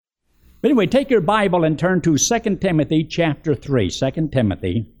But anyway, take your Bible and turn to 2 Timothy chapter 3. 2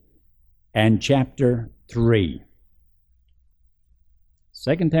 Timothy and chapter 3.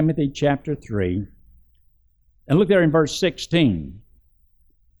 2 Timothy chapter 3. And look there in verse 16.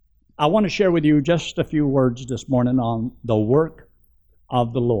 I want to share with you just a few words this morning on the work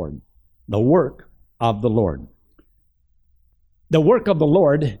of the Lord. The work of the Lord. The work of the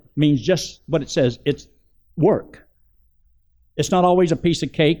Lord means just what it says. It's work. It's not always a piece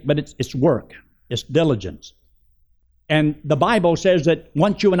of cake, but it's work. It's diligence. And the Bible says that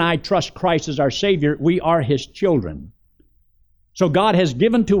once you and I trust Christ as our Savior, we are His children. So God has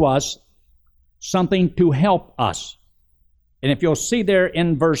given to us something to help us. And if you'll see there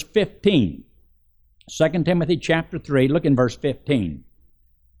in verse 15, 2 Timothy chapter 3, look in verse 15.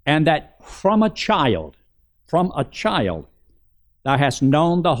 And that from a child, thou hast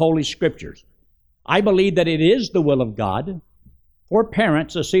known the Holy Scriptures. I believe that it is the will of God for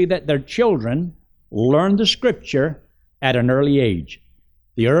parents to see that their children learn the Scripture at an early age.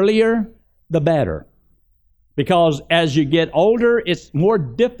 The earlier, the better. Because as you get older, it's more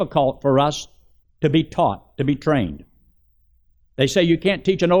difficult for us to be taught, to be trained. They say you can't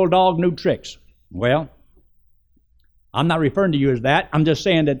teach an old dog new tricks. Well, I'm not referring to you as that. I'm just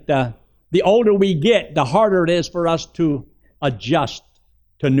saying that the older we get, the harder it is for us to adjust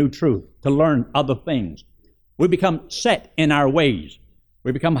to new truth, to learn other things. We become set in our ways.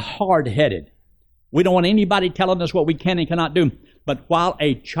 We become hard-headed. We don't want anybody telling us what we can and cannot do. But while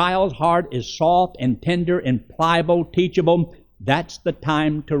a child's heart is soft and tender and pliable, teachable, that's the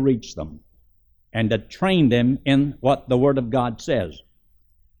time to reach them and to train them in what the Word of God says.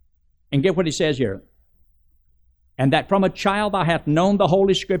 And get what he says here. And that from a child thou hast known the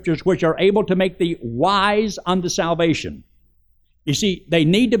Holy Scriptures, which are able to make thee wise unto salvation. You see, they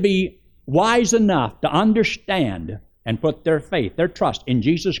need to be wise enough to understand and put their faith, their trust in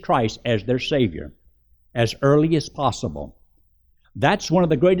Jesus Christ as their Savior as early as possible. That's one of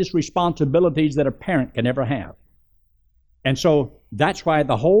the greatest responsibilities that a parent can ever have. And so that's why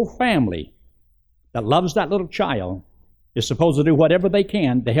the whole family that loves that little child is supposed to do whatever they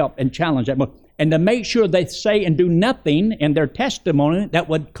can to help and challenge that, and to make sure they say and do nothing in their testimony that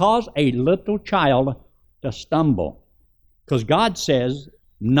would cause a little child to stumble. Because God says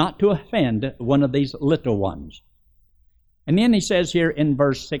not to offend one of these little ones. And then he says here in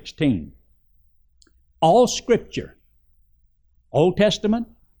verse 16, all Scripture, Old Testament,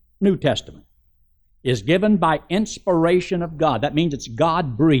 New Testament, is given by inspiration of God. That means it's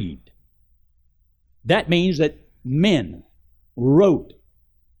God-breathed. That means that men wrote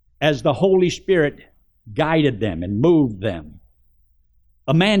as the Holy Spirit guided them and moved them.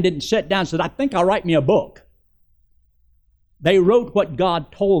 A man didn't sit down and said, I think I'll write me a book. They wrote what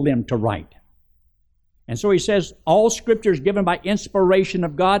God told them to write. And so he says, all Scripture is given by inspiration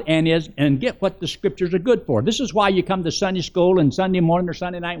of God and get what the Scriptures are good for. This is why you come to Sunday school and Sunday morning or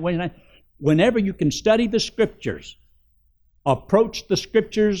Sunday night, Wednesday night. Whenever you can study the Scriptures, approach the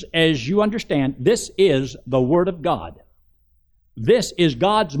Scriptures as you understand, this is the Word of God. This is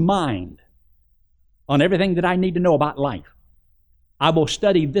God's mind on everything that I need to know about life. I will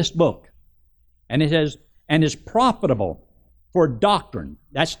study this book. And it says, and is profitable for doctrine.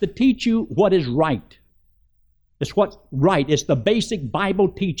 That's to teach you what is right. It's what's right. It's the basic Bible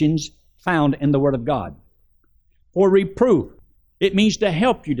teachings found in the Word of God. For reproof. It means to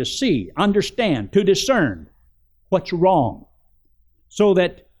help you to see, understand, to discern what's wrong. So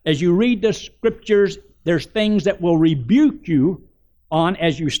that as you read the Scriptures, there's things that will rebuke you on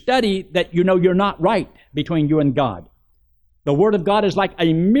as you study that you know you're not right between you and God. The Word of God is like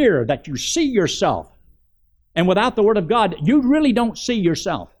a mirror that you see yourself. And without the Word of God, you really don't see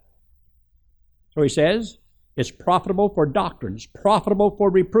yourself. So he says, it's profitable for doctrine. It's profitable for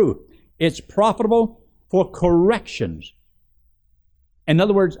reproof. It's profitable for corrections. In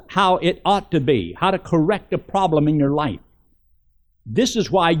other words, how it ought to be, how to correct a problem in your life. This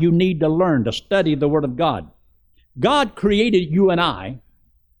is why you need to learn to study the Word of God. God created you and I,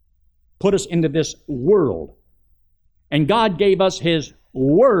 put us into this world. And God gave us His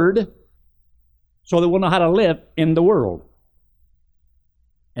Word so that we'll know how to live in the world.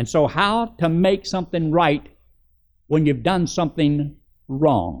 And so how to make something right when you've done something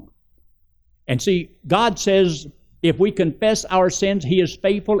wrong. And see, God says if we confess our sins, He is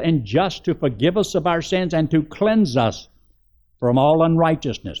faithful and just to forgive us of our sins and to cleanse us from all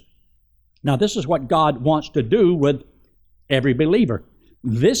unrighteousness. Now, this is what God wants to do with every believer.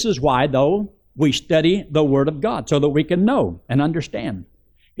 This is why, though, we study the Word of God, so that we can know and understand.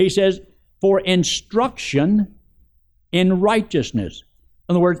 He says, for instruction in righteousness.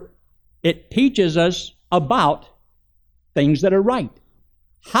 In other words, it teaches us about things that are right.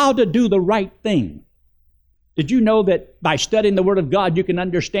 how to do the right thing. Did you know that by studying the Word of God, you can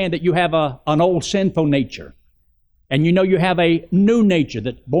understand that you have an old sinful nature? And you know you have a new nature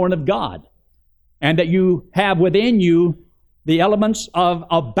that's born of God. And that you have within you the elements of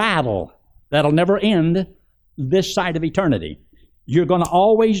a battle that'll never end this side of eternity. You're going to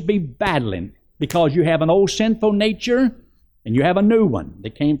always be battling because you have an old sinful nature and you have a new one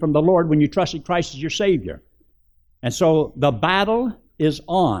that came from the Lord when you trusted Christ as your Savior. And so the battle is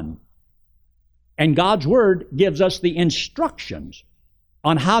on. And God's Word gives us the instructions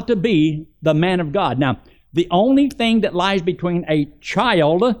on how to be the man of God. Now, the only thing that lies between a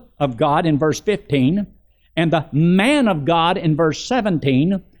child of God in verse 15 and the man of God in verse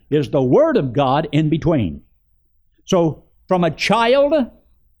 17 is the Word of God in between. So, from a child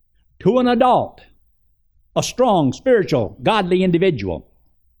to an adult, a strong, spiritual, godly individual,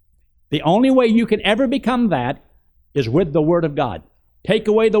 the only way you can ever become that is with the Word of God. Take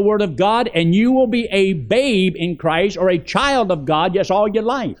away the Word of God and you will be a babe in Christ or a child of God, yes, all your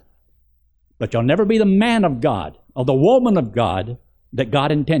life. But you'll never be the man of God or the woman of God that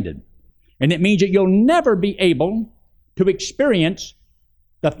God intended. And it means that you'll never be able to experience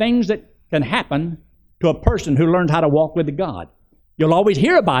the things that can happen to a person who learns how to walk with God. You'll always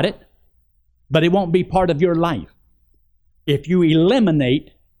hear about it, but it won't be part of your life. If you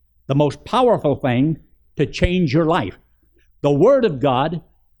eliminate the most powerful thing to change your life, the Word of God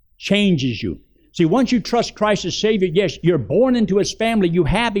changes you. See, once you trust Christ as Savior, yes, you're born into His family, you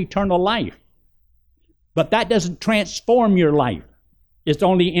have eternal life. But that doesn't transform your life. It's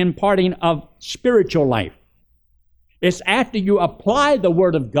only imparting of spiritual life. It's after you apply the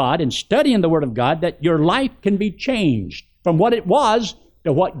Word of God and studying the Word of God that your life can be changed from what it was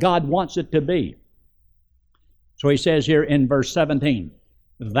to what God wants it to be. So he says here in verse 17,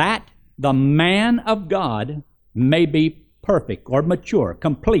 that the man of God may be perfect or mature,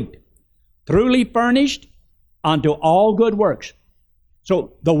 complete, truly furnished unto all good works.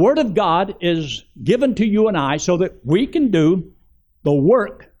 So the Word of God is given to you and I so that we can do the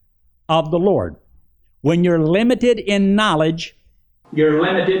work of the Lord. When you're limited in knowledge, you're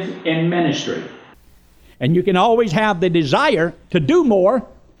limited in ministry. And you can always have the desire to do more,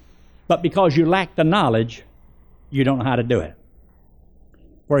 but because you lack the knowledge, you don't know how to do it.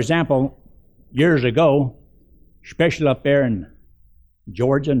 For example, years ago, especially up there in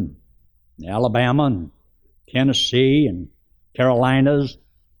Georgia and Alabama and Tennessee and Carolinas,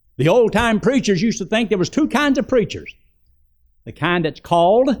 the old-time preachers used to think there was two kinds of preachers. The kind that's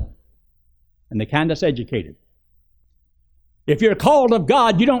called and the kind that's educated. If you're called of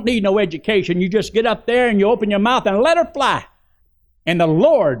God, you don't need no education. You just get up there and you open your mouth and let her fly. And the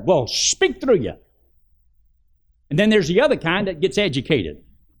Lord will speak through you. And then there's the other kind that gets educated.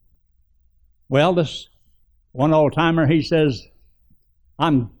 Well, this one old-timer, he says,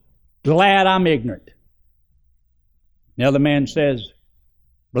 I'm glad I'm ignorant. The other man says,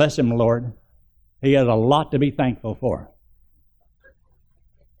 bless him, Lord. He has a lot to be thankful for.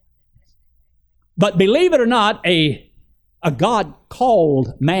 But believe it or not, a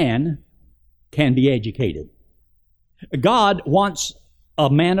God-called man can be educated. God wants a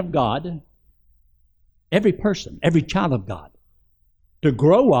man of God, every person, every child of God, to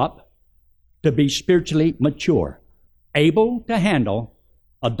grow up to be spiritually mature, able to handle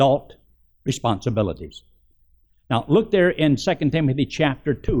adult responsibilities. Now, look there in 2 Timothy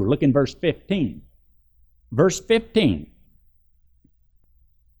chapter 2. Look in verse 15. Verse 15.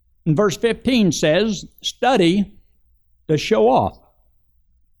 And verse 15 says, study to show off.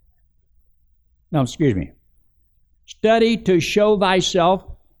 No, excuse me. Study to show thyself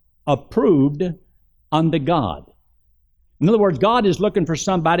approved unto God. In other words, God is looking for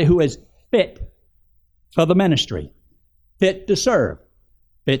somebody who is fit for the ministry, fit to serve,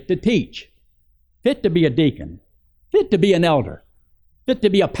 fit to teach, fit to be a deacon, fit to be an elder, fit to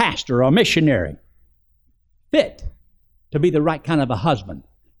be a pastor or a missionary, fit to be the right kind of a husband,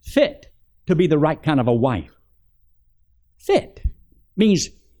 fit to be the right kind of a wife. Fit means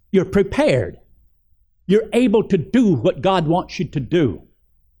you're prepared. You're able to do what God wants you to do.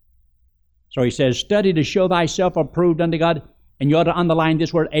 So he says, study to show thyself approved unto God. And you ought to underline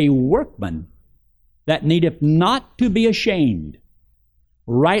this word, a workman that needeth not to be ashamed,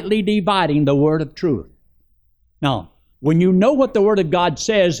 rightly dividing the word of truth. Now, when you know what the Word of God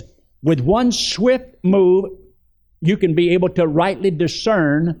says, with one swift move, you can be able to rightly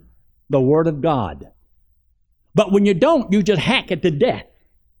discern the Word of God. But when you don't, you just hack it to death.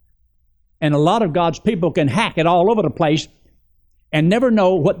 And a lot of God's people can hack it all over the place and never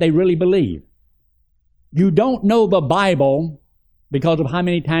know what they really believe. You don't know the Bible because of how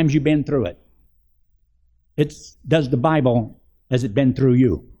many times you've been through it. Does the Bible has it been through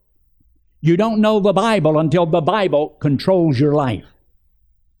you? You don't know the Bible until the Bible controls your life.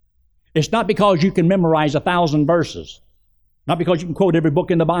 It's not because you can memorize 1,000 verses. Not because you can quote every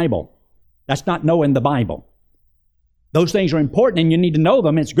book in the Bible. That's not knowing the Bible. Those things are important and you need to know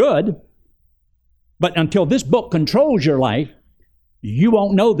them. It's good. But until this book controls your life, you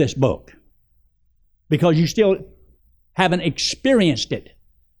won't know this book because you still haven't experienced it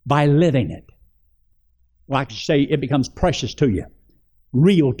by living it. Like I say, it becomes precious to you,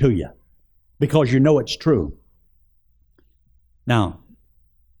 real to you, because you know it's true. Now,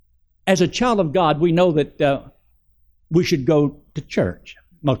 as a child of God, we know that we should go to church.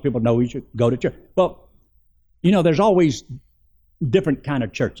 Most people know we should go to church. Well, you know, there's always different kind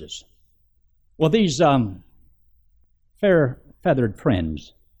of churches. Well, these fair-feathered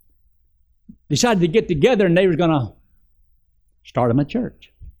friends decided to get together and they were going to start them a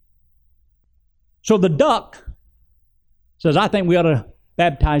church. So the duck says, I think we ought to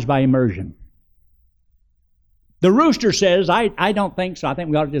baptize by immersion. The rooster says, I don't think so. I think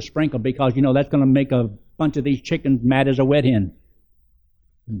we ought to just sprinkle because, you know, that's going to make a bunch of these chickens mad as a wet hen.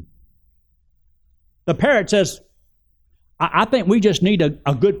 The parrot says, I think we just need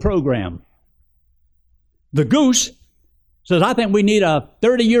a good program. The goose says, I think we need a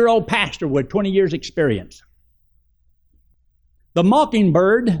 30-year-old pastor with 20 years experience. The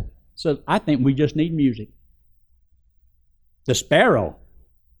mockingbird says, I think we just need music. The sparrow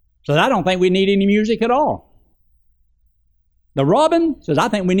says, I don't think we need any music at all. The robin says, I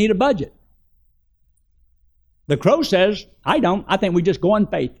think we need a budget. The crow says, I don't. I think we just go in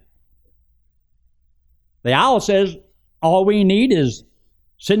faith. The owl says, all we need is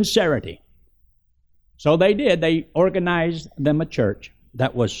sincerity. So they did. They organized them a church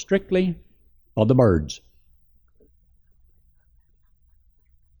that was strictly for the birds.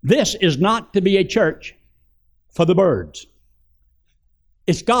 This is not to be a church for the birds.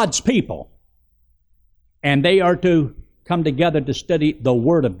 It's God's people. And they are to come together to study the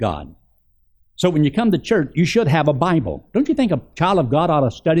Word of God. So when you come to church, you should have a Bible. Don't you think a child of God ought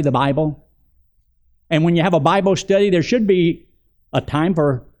to study the Bible? And when you have a Bible study, there should be a time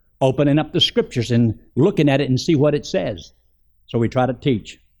for opening up the Scriptures and looking at it and see what it says. So we try to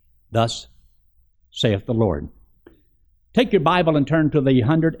teach. Thus saith the Lord. Take your Bible and turn to the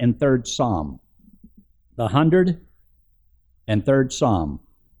 103rd Psalm. The 103rd Psalm.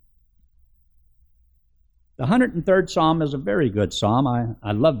 The 103rd Psalm is a very good psalm.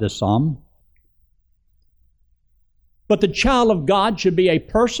 I love this psalm. But the child of God should be a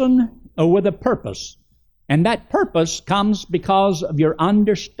person with a purpose. And that purpose comes because of your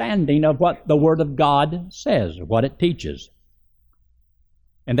understanding of what the Word of God says, what it teaches.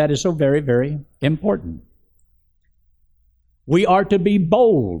 And that is so very, very important. We are to be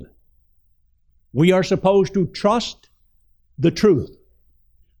bold. We are supposed to trust the truth.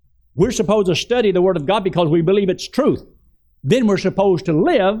 We're supposed to study the Word of God because we believe it's truth. Then we're supposed to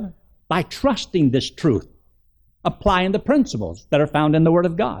live by trusting this truth, applying the principles that are found in the Word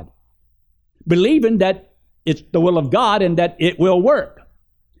of God, believing that it's the will of God and that it will work.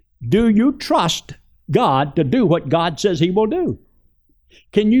 Do you trust God to do what God says He will do?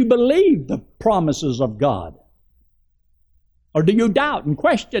 Can you believe the promises of God? Or do you doubt and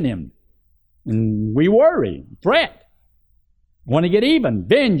question Him? And we worry, fret, want to get even,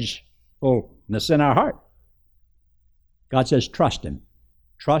 vengefulness in our heart. God says, trust Him.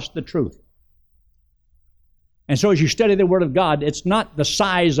 Trust the truth. And so as you study the Word of God, it's not the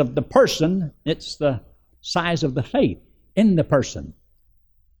size of the person, it's the size of the faith in the person.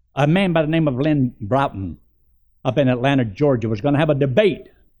 A man by the name of Lynn Broughton up in Atlanta, Georgia, was going to have a debate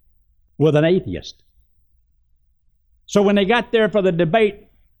with an atheist. So when they got there for the debate,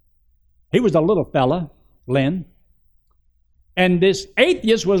 he was a little fella, Lynn, and this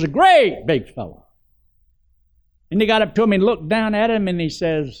atheist was a great big fella. And he got up to him and looked down at him and he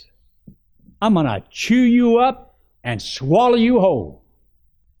says, I'm going to chew you up and swallow you whole.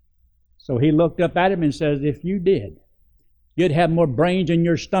 So he looked up at him and says, if you did, you'd have more brains in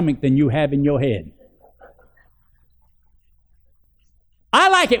your stomach than you have in your head. I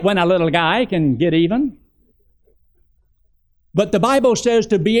like it when a little guy can get even. But the Bible says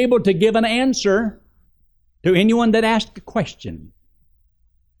to be able to give an answer to anyone that asks a question.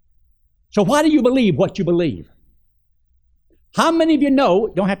 So why do you believe what you believe? How many of you know,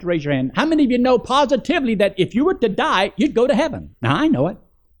 don't have to raise your hand, how many of you know positively that if you were to die, you'd go to heaven? Now, I know it.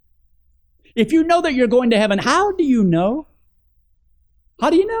 If you know that you're going to heaven, how do you know? How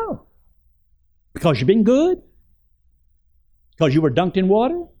do you know? Because you've been good? Because you were dunked in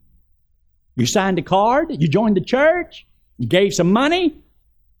water? You signed a card? You joined the church? You gave some money?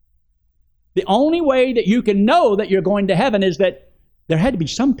 The only way that you can know that you're going to heaven is that there had to be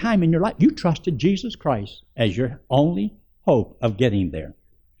some time in your life you trusted Jesus Christ as your only hope of getting there.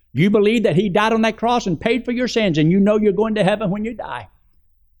 You believe that He died on that cross and paid for your sins, and you know you're going to heaven when you die.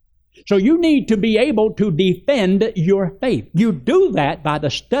 So you need to be able to defend your faith. You do that by the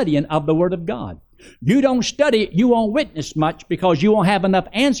studying of the Word of God. You don't study it, you won't witness much because you won't have enough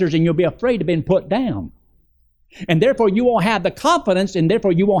answers and you'll be afraid of being put down. And therefore you won't have the confidence and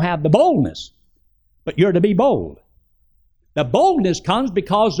therefore you won't have the boldness. But you're to be bold. The boldness comes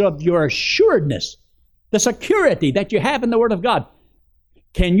because of your assuredness, the security that you have in the Word of God.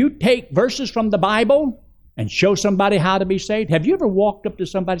 Can you take verses from the Bible and show somebody how to be saved? Have you ever walked up to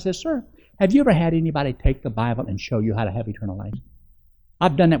somebody and said, "Sir, have you ever had anybody take the Bible and show you how to have eternal life?"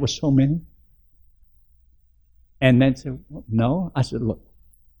 I've done that with so many. And then said, "No." I said, "Look,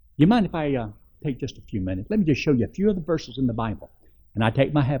 you mind if I take just a few minutes? Let me just show you a few of the verses in the Bible." And I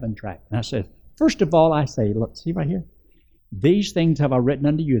take my heaven tract. And I said, first of all, I say, look, see right here? "These things have I written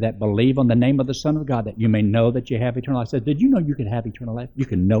unto you that believe on the name of the Son of God, that you may know that you have eternal life." I said, "Did you know you could have eternal life? You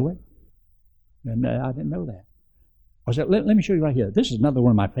can know it?" And I didn't know that. I said, let me show you right here. This is another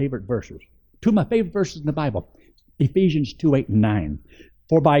one of my favorite verses. Two of my favorite verses in the Bible. Ephesians 2:8 and 9.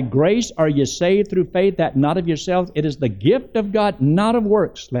 "For by grace are ye saved through faith, that not of yourselves. It is the gift of God, not of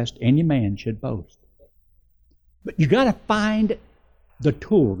works, lest any man should boast." But you got to find the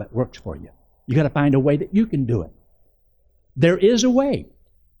tool that works for you. You got to find a way that you can do it. There is a way.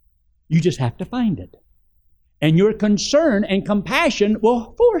 You just have to find it. And your concern and compassion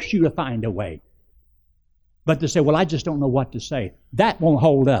will force you to find a way. But to say, "Well, I just don't know what to say," that won't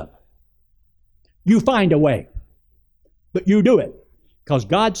hold up. You find a way. But you do it. Because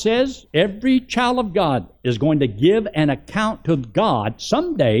God says every child of God is going to give an account to God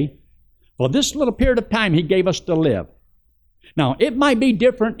someday for this little period of time He gave us to live. Now, it might be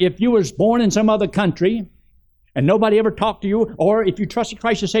different if you was born in some other country and nobody ever talked to you, or if you trusted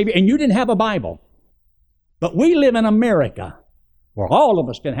Christ as Savior and you didn't have a Bible. But we live in America where all of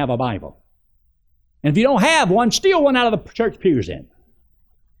us can have a Bible. And if you don't have one, steal one out of the church pews in.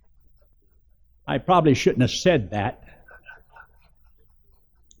 I probably shouldn't have said that.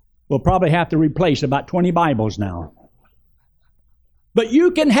 We'll probably have to replace about 20 Bibles now. But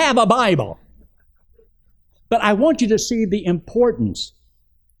you can have a Bible. But I want you to see the importance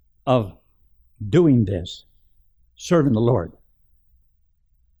of doing this, serving the Lord.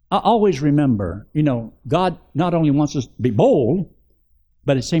 I always remember, God not only wants us to be bold,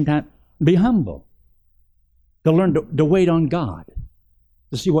 but at the same time, be humble. To learn to wait on God,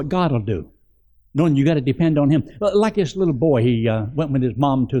 to see what God will do. Knowing you got to depend on Him. Like this little boy, he went with his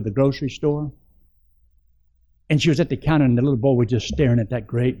mom to the grocery store. And she was at the counter, and the little boy was just staring at that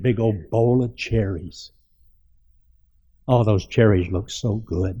great big old bowl of cherries. Oh, those cherries look so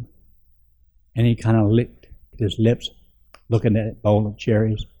good. And he kind of licked his lips, looking at that bowl of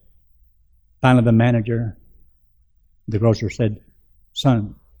cherries. Finally, the manager, the grocer said,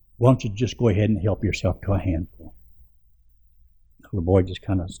 "Son, why don't you just go ahead and help yourself to a handful?" The little boy just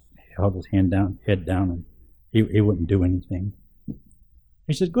kind of held his head down, and he wouldn't do anything.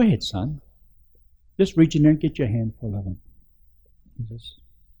 He says, "Go ahead, son. Just reach in there and get you a handful of them." He just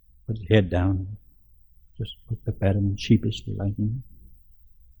put his head down and just looked up at him sheepishly like him.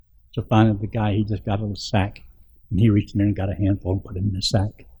 So finally the guy, he just got a little sack, and he reached in there and got a handful and put it in the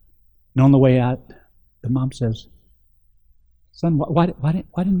sack. And on the way out, the mom says, "Son, why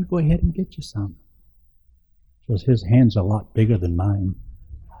didn't you go ahead and get you some?" She says, "His hand's a lot bigger than mine."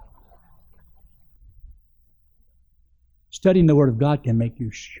 Studying the Word of God can make you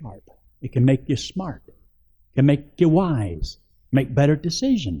sharp. It can make you smart. It can make you wise. Make better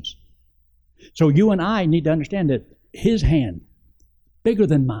decisions. So you and I need to understand that His hand, bigger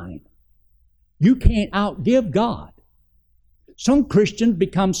than mine. You can't outgive God. Some Christians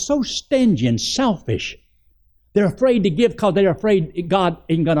become so stingy and selfish. They're afraid to give because they're afraid God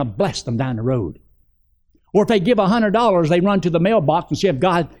ain't going to bless them down the road. Or if they give $100, they run to the mailbox and see if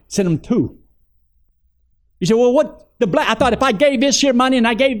God sent them $2. You say, "Well, I thought if I gave this here money and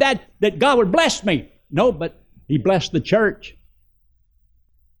I gave that God would bless me." No, but He blessed the church.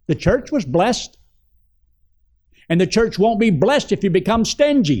 The church was blessed. And the church won't be blessed if you become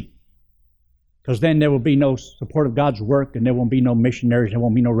stingy. Because then there will be no support of God's work, and there won't be no missionaries, there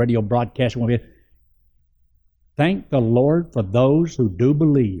won't be no radio broadcasts. Thank the Lord for those who do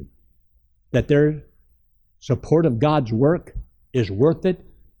believe that their support of God's work is worth it,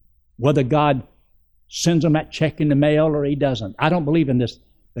 whether God sends them that check in the mail or He doesn't. I don't believe in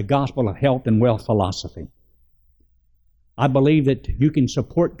the gospel of health and wealth philosophy. I believe that you can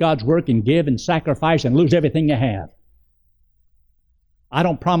support God's work and give and sacrifice and lose everything you have. I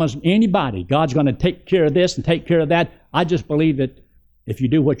don't promise anybody God's going to take care of this and take care of that. I just believe that if you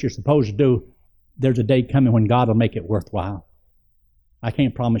do what you're supposed to do, there's a day coming when God will make it worthwhile. I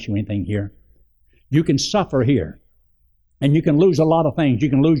can't promise you anything here. You can suffer here, and you can lose a lot of things. You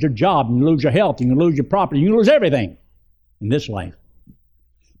can lose your job, you can lose your health, you can lose your property, you can lose everything in this life.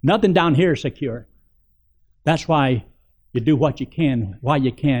 Nothing down here is secure. That's why you do what you can, while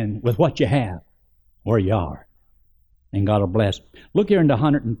you can, with what you have, where you are. And God will bless. Look here in the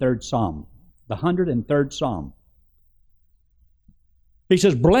 103rd Psalm. The 103rd Psalm. He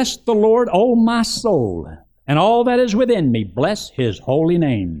says, "Bless the Lord, O my soul, and all that is within me. Bless His holy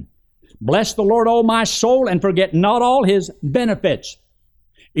name. Bless the Lord, O my soul, and forget not all His benefits."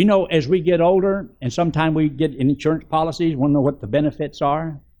 You know, as we get older, and sometimes we get insurance policies, we want to know what the benefits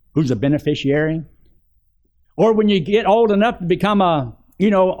are, who's the beneficiary. Or when you get old enough to become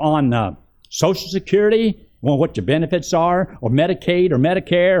on Social Security, well, what your benefits are, or Medicaid, or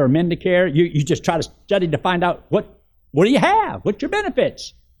Medicare, or Mendicare, you just try to study to find out what do you have? What's your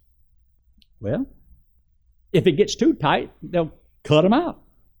benefits? Well, if it gets too tight, they'll cut them out.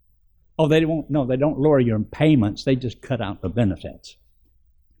 Oh, they don't lower your payments. They just cut out the benefits.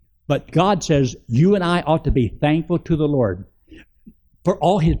 But God says you and I ought to be thankful to the Lord for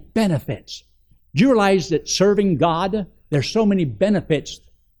all His benefits. Do you realize that serving God, there's so many benefits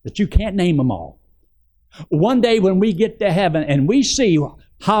that you can't name them all? One day when we get to heaven and we see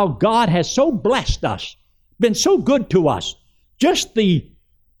how God has so blessed us, been so good to us, just the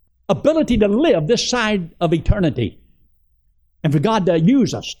ability to live this side of eternity, and for God to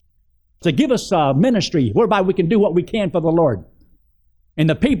use us, to give us a ministry whereby we can do what we can for the Lord, and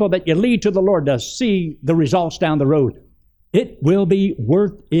the people that you lead to the Lord to see the results down the road, it will be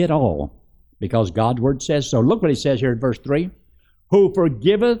worth it all, because God's Word says so. Look what He says here in verse 3. "Who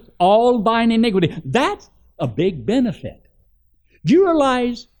forgiveth all thine iniquity." That's a big benefit. Do you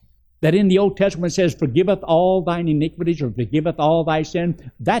realize that in the Old Testament it says, "Forgiveth all thine iniquities," or "Forgiveth all thy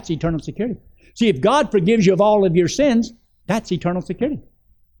sin"? That's eternal security. See, if God forgives you of all of your sins, that's eternal security.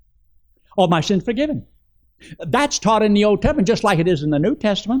 All my sins forgiven. That's taught in the Old Testament just like it is in the New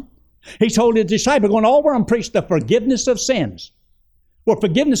Testament. He told His disciples, going all over and preach the forgiveness of sins. Well,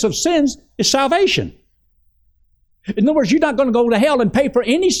 forgiveness of sins is salvation. In other words, you're not going to go to hell and pay for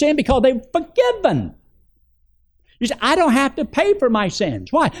any sin because they're forgiven. You say, I don't have to pay for my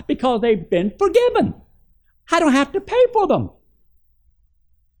sins. Why? Because they've been forgiven. I don't have to pay for them.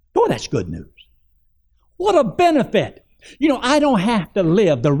 Boy, that's good news. What a benefit. You know, I don't have to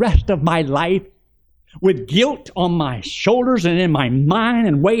live the rest of my life with guilt on my shoulders and in my mind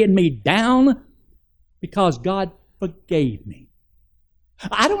and weighing me down because God forgave me.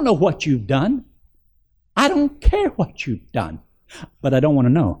 I don't know what you've done. I don't care what you've done, but I don't want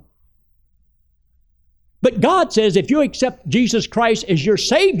to know. But God says if you accept Jesus Christ as your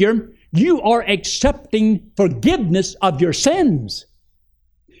Savior, you are accepting forgiveness of your sins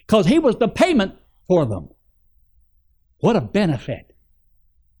because He was the payment for them. What a benefit.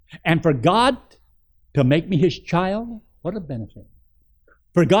 And for God to make me His child, what a benefit.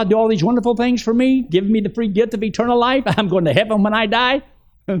 For God to do all these wonderful things for me, giving me the free gift of eternal life, I'm going to heaven when I die.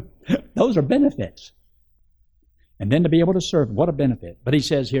 Those are benefits. And then to be able to serve, what a benefit. But He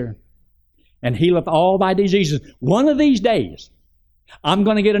says here, "And healeth all thy diseases." One of these days, I'm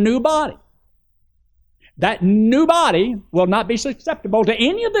going to get a new body. That new body will not be susceptible to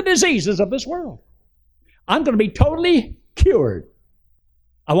any of the diseases of this world. I'm going to be totally cured.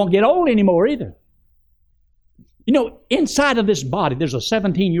 I won't get old anymore either. You know, inside of this body, there's a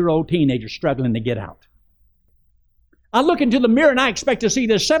 17-year-old teenager struggling to get out. I look into the mirror and I expect to see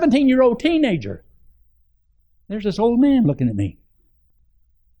this 17-year-old teenager. There's this old man looking at me.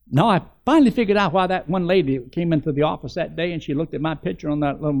 Now, I finally figured out why that one lady came into the office that day and she looked at my picture on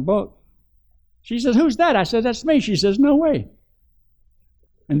that little book. She says, "Who's that?" I said, "That's me." She says, "No way."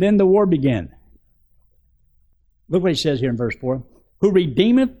 And then the war began. Look what He says here in verse 4. "Who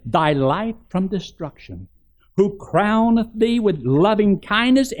redeemeth thy life from destruction, who crowneth thee with loving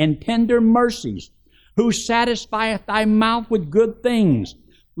kindness and tender mercies, who satisfieth thy mouth with good things."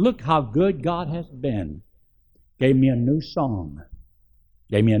 Look how good God has been. Gave me a new song.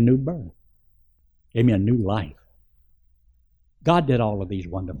 Gave me a new birth. Gave me a new life. God did all of these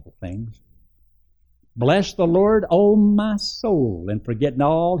wonderful things. "Bless the Lord, O my soul, and forget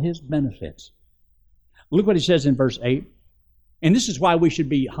not all His benefits." Look what He says in verse 8. And this is why we should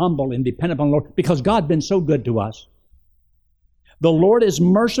be humble and dependent upon the Lord, because God's been so good to us. "The Lord is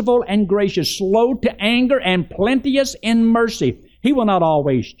merciful and gracious, slow to anger and plenteous in mercy. He will not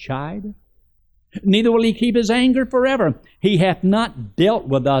always chide, neither will He keep His anger forever. He hath not dealt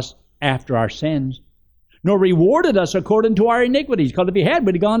with us after our sins, nor rewarded us according to our iniquities, because if he had,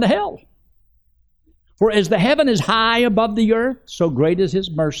 we'd have gone to hell. For as the heaven is high above the earth, so great is his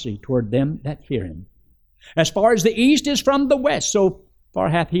mercy toward them that fear him. As far as the east is from the west, so far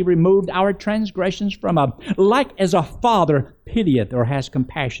hath he removed our transgressions from us. Like as a father pitieth or has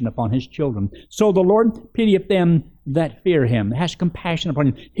compassion upon his children, so the Lord pitieth them that fear him, has compassion upon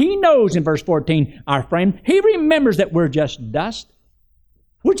him. He knows, in verse 14, our frame. He remembers that we're just dust.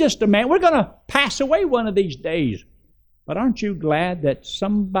 We're just a man. We're going to pass away one of these days. But aren't you glad that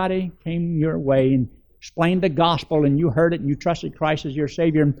somebody came your way and explained the gospel, and you heard it, and you trusted Christ as your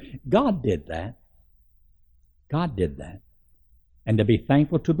Savior? God did that. God did that. And to be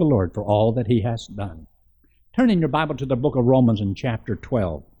thankful to the Lord for all that he has done. Turn in your Bible to the book of Romans in chapter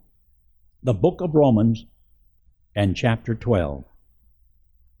 12. The book of Romans and chapter 12.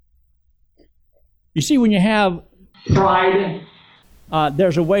 You see, when you have pride,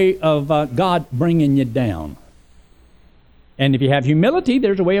 there's a way of God bringing you down. And if you have humility,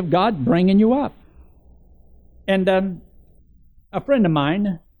 there's a way of God bringing you up. And a friend of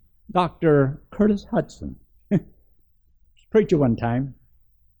mine, Dr. Curtis Hudson, preacher one time,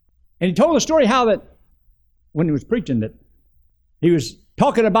 and he told a story how that when he was preaching that he was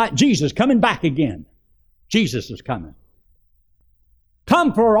talking about Jesus coming back again. Jesus is coming.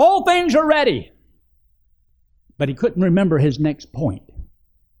 Come, for all things are ready. But he couldn't remember his next point.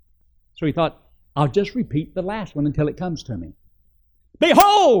 So he thought, I'll just repeat the last one until it comes to me.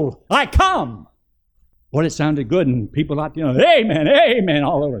 Behold, I come. Well, it sounded good, and people thought, amen, amen,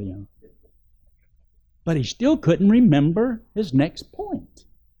 all over, But he still couldn't remember his next point.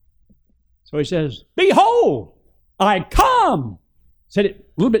 So he says, behold, I come. Said it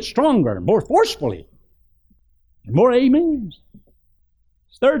a little bit stronger, more forcefully, and more amens.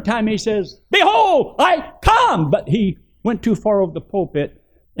 Third time he says, behold, I come. But he went too far over the pulpit,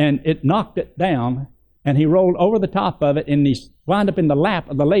 and it knocked it down, and he rolled over the top of it, and he wound up in the lap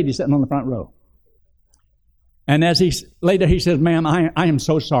of the lady sitting on the front row. And as later he says, ma'am, I am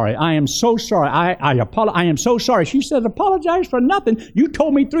so sorry. I am so sorry. I am so sorry. She said, apologize for nothing. You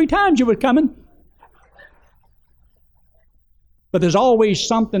told me 3 times you were coming. But there's always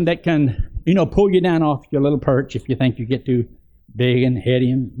something that can, pull you down off your little perch if you think you get too big and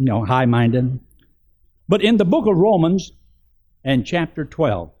heady and, high-minded. But in the book of Romans and chapter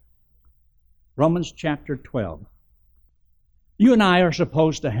 12, Romans chapter 12, you and I are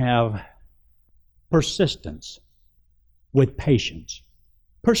supposed to have persistence with patience.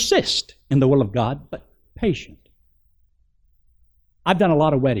 Persist in the will of God, but patient. I've done a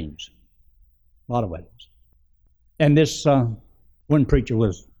lot of weddings. And this one preacher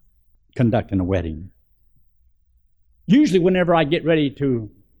was conducting a wedding. Usually whenever I get ready to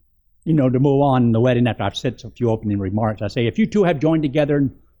move on in the wedding, after I've said a few opening remarks, I say, if you two have joined together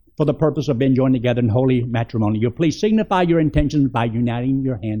for the purpose of being joined together in holy matrimony, you'll please signify your intentions by uniting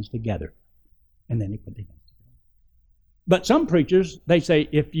your hands together. And then he put the hands together. But some preachers, they say,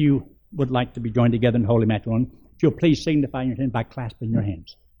 if you would like to be joined together in holy matrimony, you'll please signify your intent by clasping your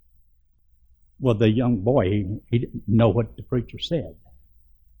hands. Well, the young boy, he didn't know what the preacher said.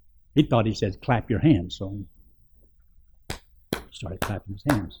 He thought he said, clap your hands. So he started clapping his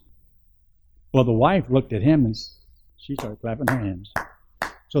hands. Well, the wife looked at him and she started clapping her hands.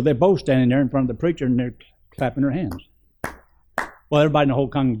 So they're both standing there in front of the preacher and they're clapping their hands. Well, everybody in the whole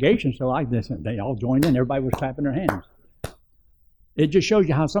congregation, they all joined in. Everybody was clapping their hands. It just shows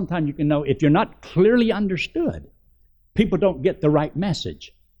you how sometimes you can know if you're not clearly understood, people don't get the right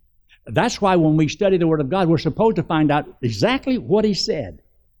message. That's why when we study the Word of God, we're supposed to find out exactly what He said.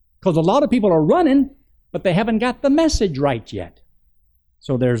 Because a lot of people are running, but they haven't got the message right yet.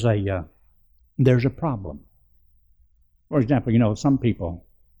 So there's a problem. For example, some people,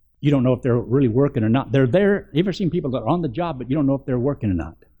 you don't know if they're really working or not. They're there. You ever seen people that are on the job, but you don't know if they're working or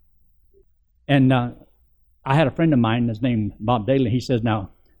not? And I had a friend of mine, his name Bob Daly. He says,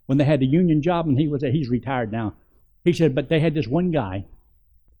 now, when they had the union job, and he's retired now, he said, but they had this one guy,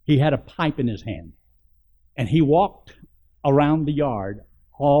 he had a pipe in his hand. And he walked around the yard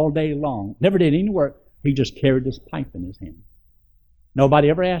all day long. Never did any work. He just carried this pipe in his hand. Nobody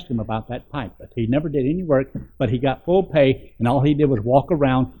ever asked him about that pipe, but he never did any work, but he got full pay, and all he did was walk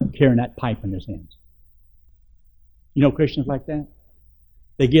around carrying that pipe in his hands. You know Christians like that?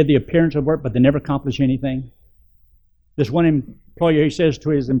 They give the appearance of work, but they never accomplish anything. This one employer, he says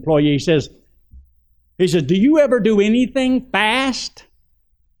to his employee, he says, do you ever do anything fast?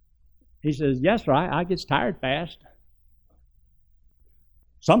 He says, yes, sir, I get tired fast.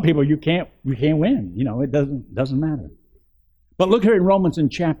 Some people you can't win. It doesn't matter. But look here in Romans in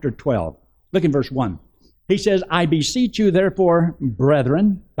chapter 12. Look in verse 1. He says, I beseech you, therefore,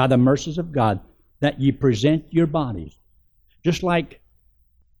 brethren, by the mercies of God, that ye present your bodies. Just like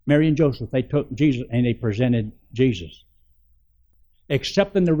Mary and Joseph, they took Jesus and they presented Jesus,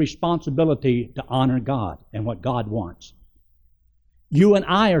 accepting the responsibility to honor God and what God wants. You and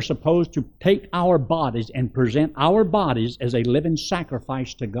I are supposed to take our bodies and present our bodies as a living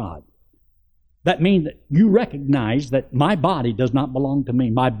sacrifice to God. That means that you recognize that my body does not belong to me.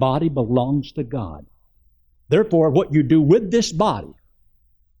 My body belongs to God. Therefore, what you do with this body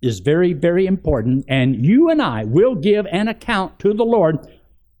is very, very important, and you and I will give an account to the Lord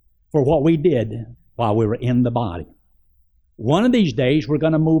for what we did while we were in the body. One of these days, we're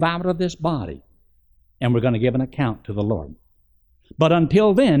going to move out of this body, and we're going to give an account to the Lord. But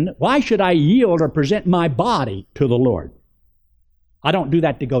until then, why should I yield or present my body to the Lord? I don't do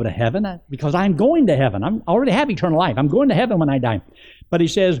that to go to heaven, because I'm going to heaven. I already have eternal life. I'm going to heaven when I die. But he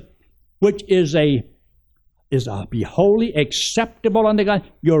says, which is be holy, acceptable unto God,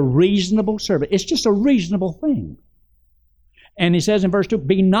 your reasonable service. It's just a reasonable thing. And he says in verse 2,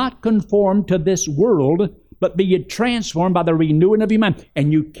 be not conformed to this world, but be ye transformed by the renewing of your mind.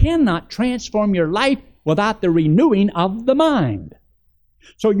 And you cannot transform your life without the renewing of the mind.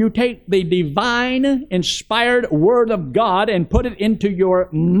 So you take the divine, inspired Word of God and put it into your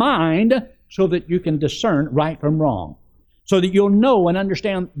mind so that you can discern right from wrong, so that you'll know and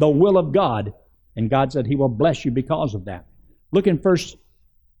understand the will of God. And God said He will bless you because of that. Look in 1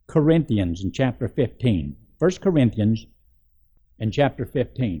 Corinthians in chapter 15. 1 Corinthians in chapter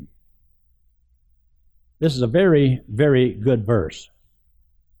 15. This is a very, very good verse.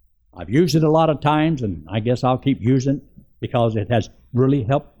 I've used it a lot of times, and I guess I'll keep using it because it has really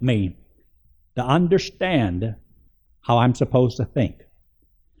helped me to understand how I'm supposed to think.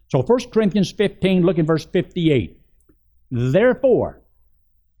 So 1 Corinthians 15, look at verse 58. Therefore,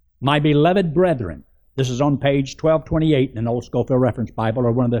 my beloved brethren, this is on page 1228 in an old Scofield Reference Bible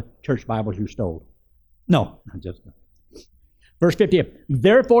or one of the church Bibles you stole. No, just verse 58.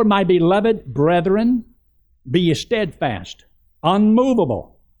 Therefore, my beloved brethren, be ye steadfast,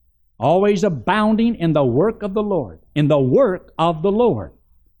 unmovable, always abounding in the work of the Lord. In the work of the Lord.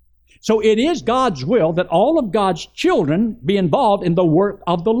 So it is God's will that all of God's children be involved in the work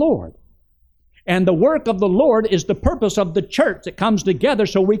of the Lord. And the work of the Lord is the purpose of the church that comes together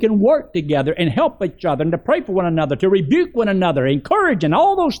so we can work together and help each other and to pray for one another, to rebuke one another, encourage and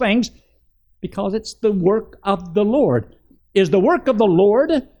all those things, because it's the work of the Lord. Is the work of the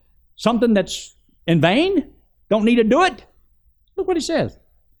Lord something that's in vain? Don't need to do it? Look what he says.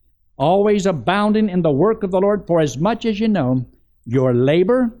 Always abounding in the work of the Lord, for as much as you know, your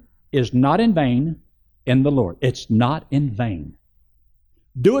labor is not in vain in the Lord. It's not in vain.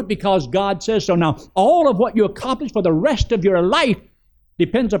 Do it because God says so. Now, all of what you accomplish for the rest of your life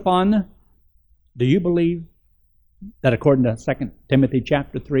depends upon, do you believe that according to 2 Timothy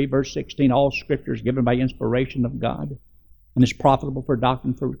chapter 3, verse 16, all Scripture is given by inspiration of God and is profitable for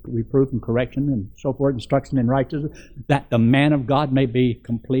doctrine, for reproof and correction and so forth, instruction in righteousness, that the man of God may be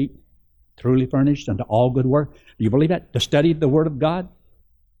complete, truly furnished unto all good work. Do you believe that? To study the Word of God,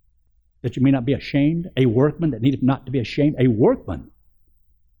 that you may not be ashamed, a workman that needeth not to be ashamed, a workman.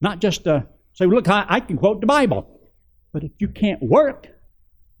 Not just to say, look, I can quote the Bible. But if you can't work,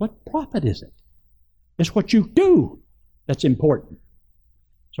 what profit is it? It's what you do that's important.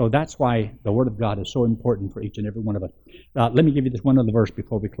 So that's why the Word of God is so important for each and every one of us. Let me give you this one other verse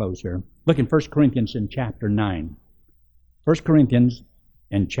before we close here. Look in 1 Corinthians in chapter 9. 1 Corinthians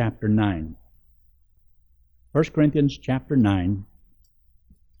in chapter 9. 1 Corinthians chapter 9.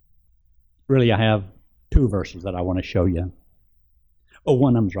 Really, I have two verses that I want to show you. Oh,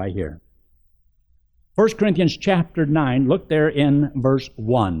 one of them's right here. 1 Corinthians chapter 9, look there in verse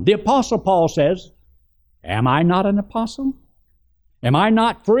 1. The Apostle Paul says, am I not an apostle? Am I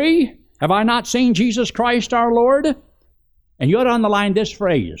not free? Have I not seen Jesus Christ our Lord? And you ought to underline this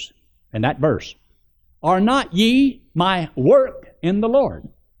phrase in that verse. Are not ye my work in the Lord?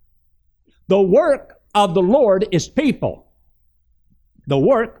 The work of the Lord is people. The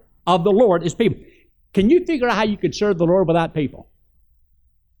work of the Lord is people. Can you figure out how you could serve the Lord without people?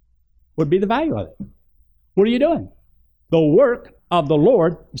 Would be the value of it. What are you doing? The work of the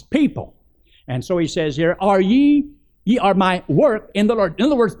Lord is people. And so he says here, ye are my work in the Lord. In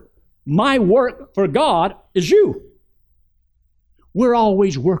other words, my work for God is you. We're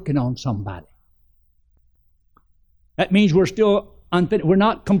always working on somebody. That means we're still unfinished. We're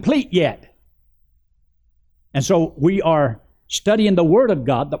not complete yet. And so we are studying the Word of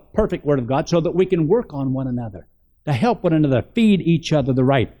God, the perfect Word of God, so that we can work on one another, to help one another, feed each other the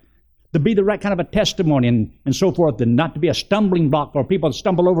right, to be the right kind of a testimony and so forth, and not to be a stumbling block for people to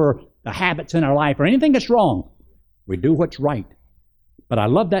stumble over the habits in our life or anything that's wrong. We do what's right. But I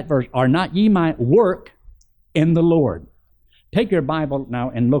love that verse. Are not ye my work in the Lord? Take your Bible now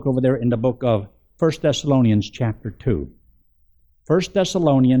and look over there in the book of 1 Thessalonians chapter 2. 1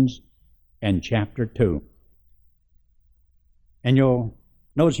 Thessalonians and chapter 2. And you'll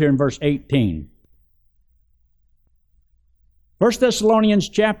notice here in verse 18. 1 Thessalonians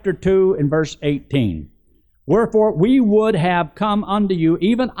chapter 2 and verse 18. Wherefore we would have come unto you,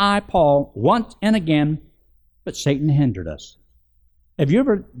 even I, Paul, once and again, but Satan hindered us. Have you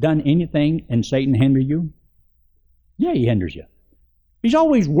ever done anything and Satan hindered you? Yeah, he hinders you. He's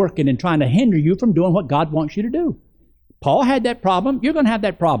always working and trying to hinder you from doing what God wants you to do. Paul had that problem. You're going to have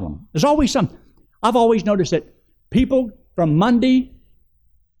that problem. There's always something. I've always noticed that people from Monday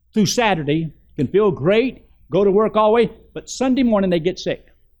through Saturday can feel great, go to work all the way, but Sunday morning they get sick.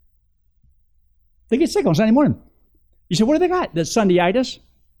 They get sick on Sunday morning. You say, what do they got? The Sundayitis.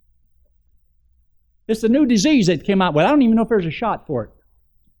 It's the new disease that came out with. I don't even know if there's a shot for it.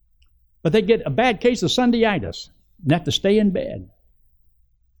 But they get a bad case of Sundayitis and have to stay in bed.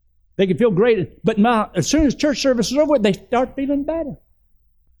 They can feel great, but now, as soon as church service is over, they start feeling better.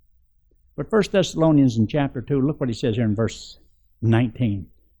 But 1 Thessalonians in chapter 2, look what he says here in verse 19.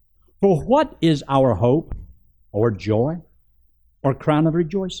 For what is our hope, or joy, or crown of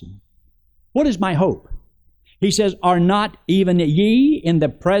rejoicing? What is my hope? He says, are not even ye in the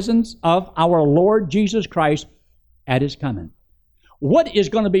presence of our Lord Jesus Christ at His coming? What is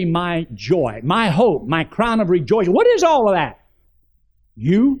going to be my joy, my hope, my crown of rejoicing? What is all of that?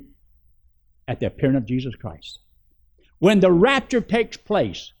 You at the appearing of Jesus Christ. When the rapture takes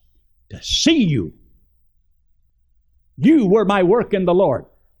place, to see you. You were my work in the Lord.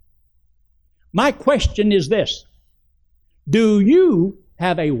 My question is this. Do you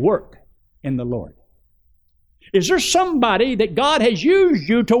have a work in the Lord? Is there somebody that God has used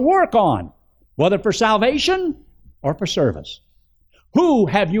you to work on, whether for salvation or for service? Who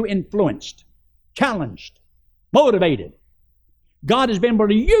have you influenced, challenged, motivated? God has been able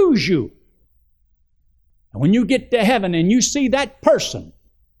to use you. And when you get to heaven and you see that person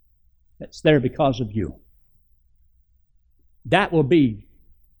that's there because of you, that will be,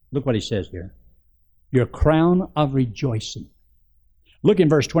 look what he says here, your crown of rejoicing. Look in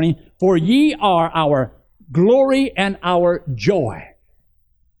verse 20. For ye are our glory and our joy,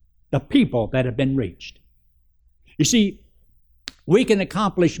 the people that have been reached. You see, we can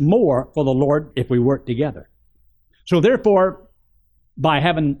accomplish more for the Lord if we work together. So therefore, by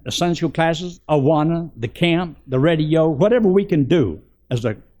having the Sunday school classes, Awana, the camp, the radio, whatever we can do as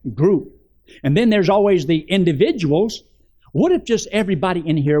a group. And then there's always the individuals. What if just everybody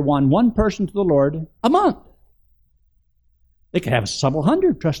in here won one person to the Lord a month? They could have several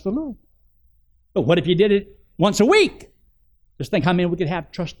hundred trust the Lord. But what if you did it once a week? Just think how many we could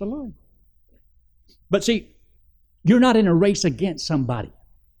have trust the Lord. But see, you're not in a race against somebody.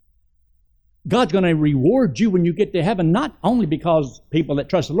 God's going to reward you when you get to heaven, not only because people that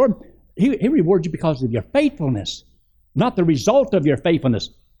trust the Lord, He rewards you because of your faithfulness, not the result of your faithfulness.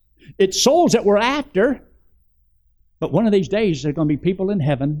 It's souls that we're after, but one of these days there's going to be people in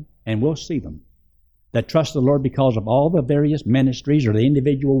heaven, and we'll see them, that trust the Lord because of all the various ministries or the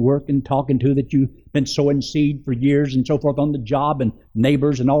individual work and talking to that you've been sowing seed for years and so forth on the job and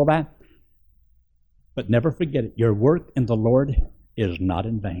neighbors and all that. But never forget it, your work in the Lord is not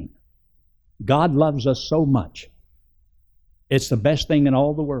in vain. God loves us so much. It's the best thing in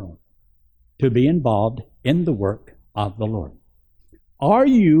all the world to be involved in the work of the Lord. Are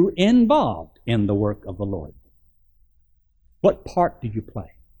you involved in the work of the Lord? What part do you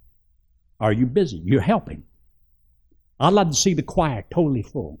play? Are you busy? You're helping. I'd love to see the choir totally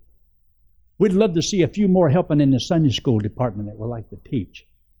full. We'd love to see a few more helping in the Sunday school department that would like to teach.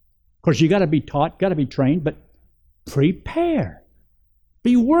 Of course, you got to be taught, got to be trained, but prepare.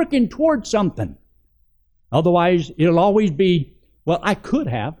 Be working towards something. Otherwise, it'll always be, well, I could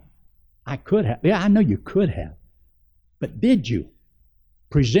have. Yeah, I know you could have. But did you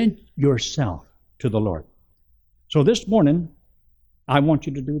present yourself to the Lord? So this morning, I want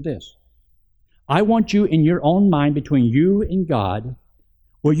you to do this. I want you in your own mind, between you and God,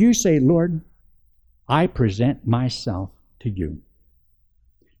 where you say, Lord, I present myself to you.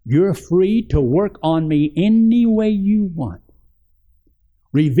 You're free to work on me any way you want.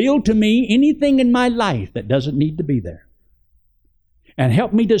 Reveal to me anything in my life that doesn't need to be there. And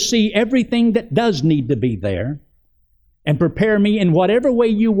help me to see everything that does need to be there. And prepare me in whatever way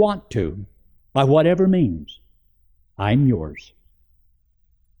you want to, by whatever means. I'm yours.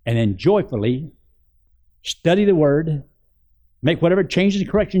 And then joyfully study the Word. Make whatever changes and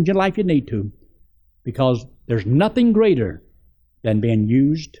corrections in your life you need to. Because there's nothing greater than being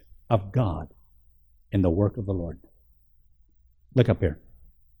used of God in the work of the Lord. Look up here.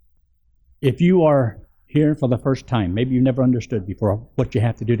 If you are here for the first time, maybe you never understood before what you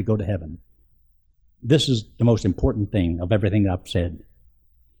have to do to go to heaven. This is the most important thing of everything I've said.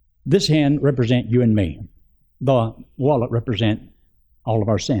 This hand represents you and me. The wallet represents all of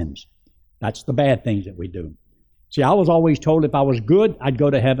our sins. That's the bad things that we do. See, I was always told if I was good, I'd go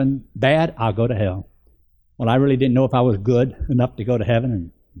to heaven. Bad, I'll go to hell. Well, I really didn't know if I was good enough to go to heaven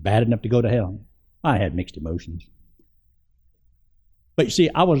and bad enough to go to hell. I had mixed emotions. But you see,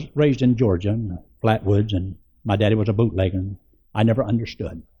 I was raised in Georgia, in the Flatwoods, and my daddy was a bootlegger. I never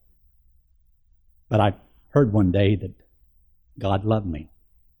understood. But I heard one day that God loved me.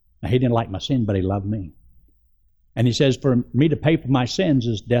 Now, He didn't like my sin, but He loved me. And He says, for me to pay for my sins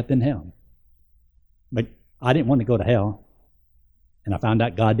is death and hell. But I didn't want to go to hell, and I found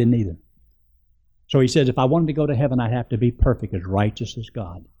out God didn't either. So He says, if I wanted to go to heaven, I'd have to be perfect, as righteous as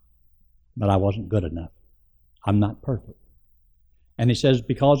God. But I wasn't good enough. I'm not perfect. And He says,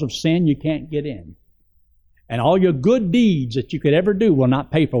 because of sin, you can't get in. And all your good deeds that you could ever do will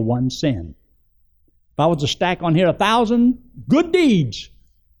not pay for one sin. If I was to stack on here 1,000 good deeds,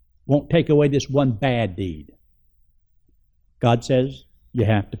 won't take away this one bad deed. God says, you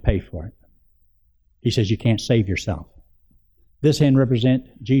have to pay for it. He says, you can't save yourself. This hand represents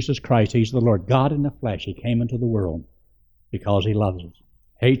Jesus Christ. He's the Lord God in the flesh. He came into the world because He loves us,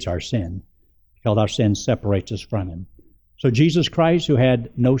 hates our sin, because our sin separates us from Him. So Jesus Christ, who had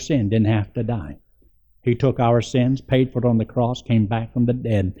no sin, didn't have to die. He took our sins, paid for it on the cross, came back from the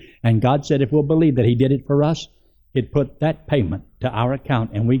dead. And God said if we'll believe that He did it for us, He'd put that payment to our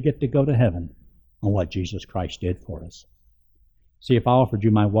account, and we get to go to heaven on what Jesus Christ did for us. See, if I offered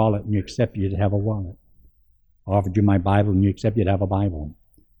you my wallet and you accepted, you'd have a wallet. I offered you my Bible and you accepted, you'd have a Bible.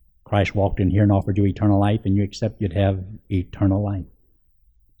 Christ walked in here and offered you eternal life, and you accept, you'd have eternal life.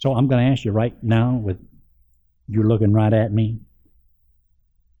 So I'm going to ask you right now, with you looking right at me,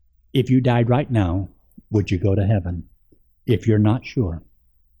 if you died right now, would you go to heaven? If you're not sure,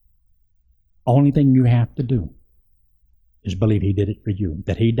 only thing you have to do is believe He did it for you,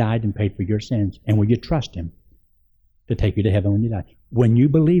 that He died and paid for your sins, and will you trust Him to take you to heaven when you die? When you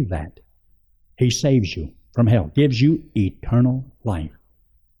believe that, He saves you from hell, gives you eternal life,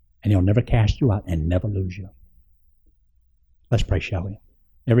 and He'll never cast you out and never lose you. Let's pray, shall we?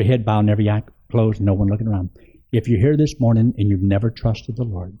 Every head bowed and every eye closed, no one looking around. If you're here this morning and you've never trusted the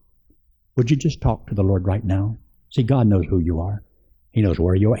Lord, would you just talk to the Lord right now? See, God knows who you are. He knows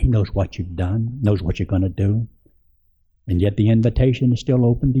where you are. He knows what you've done, knows what you're going to do. And yet the invitation is still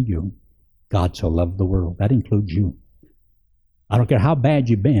open to you. God so loved the world. That includes you. I don't care how bad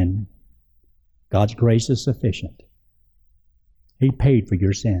you've been, God's grace is sufficient. He paid for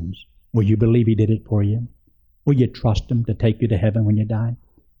your sins. Will you believe He did it for you? Will you trust Him to take you to heaven when you die?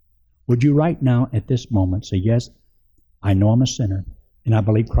 Would you right now at this moment say, yes, I know I'm a sinner, and I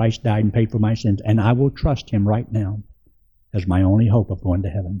believe Christ died and paid for my sins, and I will trust Him right now as my only hope of going to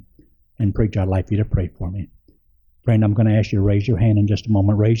heaven. And preacher, I'd like you to pray for me. Friend, I'm going to ask you to raise your hand in just a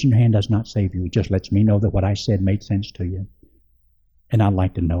moment. Raising your hand does not save you. It just lets me know that what I said made sense to you. And I'd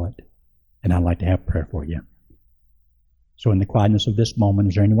like to know it. And I'd like to have prayer for you. So in the quietness of this moment,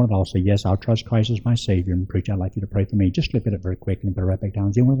 is there anyone at all say, yes, I'll trust Christ as my Savior, and preacher, I'd like you to pray for me. Just slip it up very quickly and put it right back down.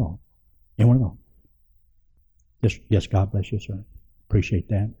 Is anyone at all? Anyone at all? Yes, God bless you, sir. Appreciate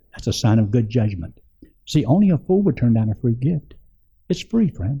that. That's a sign of good judgment. See, only a fool would turn down a free gift. It's free,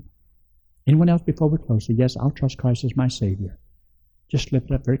 friend. Anyone else before we close say, yes, I'll trust Christ as my Savior. Just slip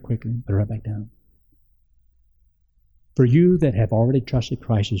it up very quickly and put it right back down. For you that have already trusted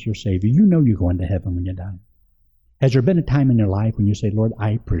Christ as your Savior, you know you're going to heaven when you die. Has there been a time in your life when you say, Lord,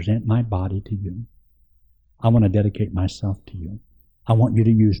 I present my body to you. I want to dedicate myself to you. I want you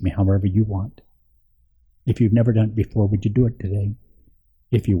to use me however you want. If you've never done it before, would you do it today?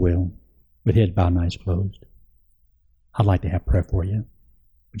 If you will, with heads bowed and eyes closed. I'd like to have prayer for you.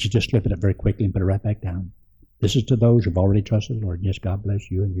 Would you just slip it up very quickly and put it right back down? This is to those who've already trusted the Lord. Yes, God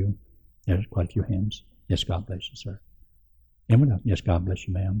bless you and you. There's quite a few hands. Yes, God bless you, sir. Anyone else? Yes, God bless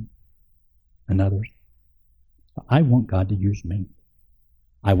you, ma'am. And others. I want God to use me.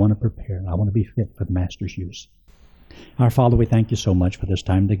 I want to prepare. I want to be fit for the Master's use. Our Father, we thank you so much for this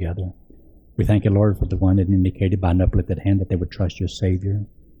time together. We thank you, Lord, for the one that indicated by an uplifted hand that they would trust your Savior,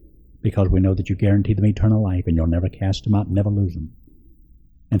 because we know that you guarantee them eternal life and you'll never cast them out and never lose them.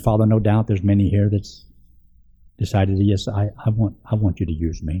 And Father, no doubt there's many here that's decided, yes, I want you to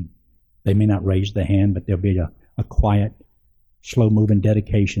use me. They may not raise the hand, but there'll be a quiet, slow-moving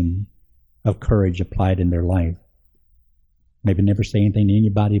dedication of courage applied in their life. Maybe never say anything to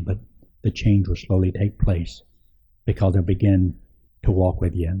anybody, but the change will slowly take place because they'll begin to walk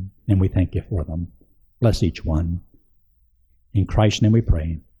with you, and we thank you for them. Bless each one. In Christ's name we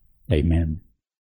pray. Amen.